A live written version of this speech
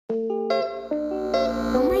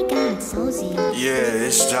Yeah,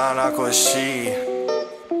 it's JohnAquaShii.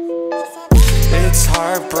 It's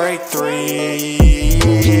Heartbreak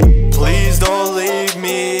 3. Please don't leave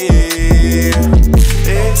me.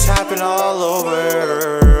 It's happened all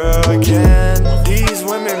over again. These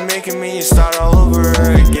women making me start all over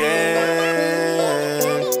again.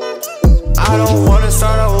 I don't wanna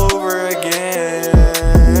start all over again.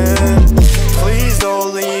 Please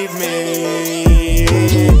don't leave me.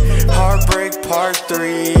 Heartbreak Part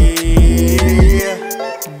 3.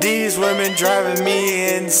 These women driving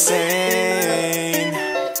me insane.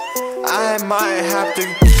 I might have to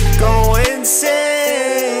go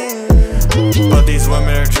insane. But these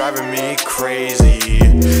women are driving me crazy.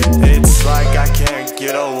 It's like I can't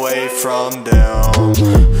get away from them.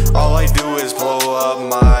 All I do is blow up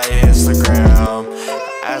my Instagram,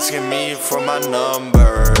 asking me for my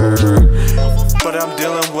number. But I'm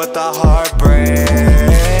dealing with a heartbreak.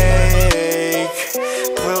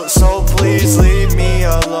 So please leave me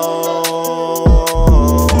alone.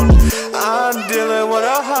 I'm dealing with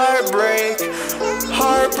a heartbreak.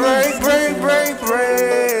 Heartbreak, break, break,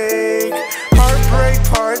 break. Heartbreak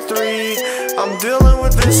Part 3. I'm dealing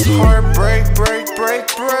with this heartbreak, break, break,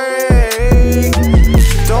 break.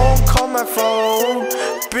 Don't call my phone,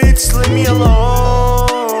 bitch, leave me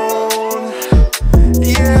alone.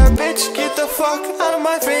 Yeah, bitch, get the fuck out of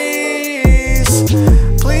my face.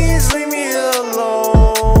 Please leave me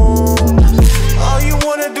alone. All you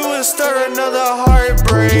wanna do is start another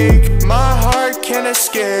heartbreak. My heart can't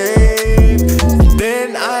escape.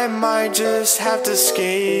 Then I might just have to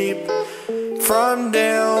escape from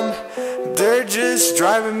them. They're just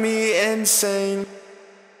driving me insane.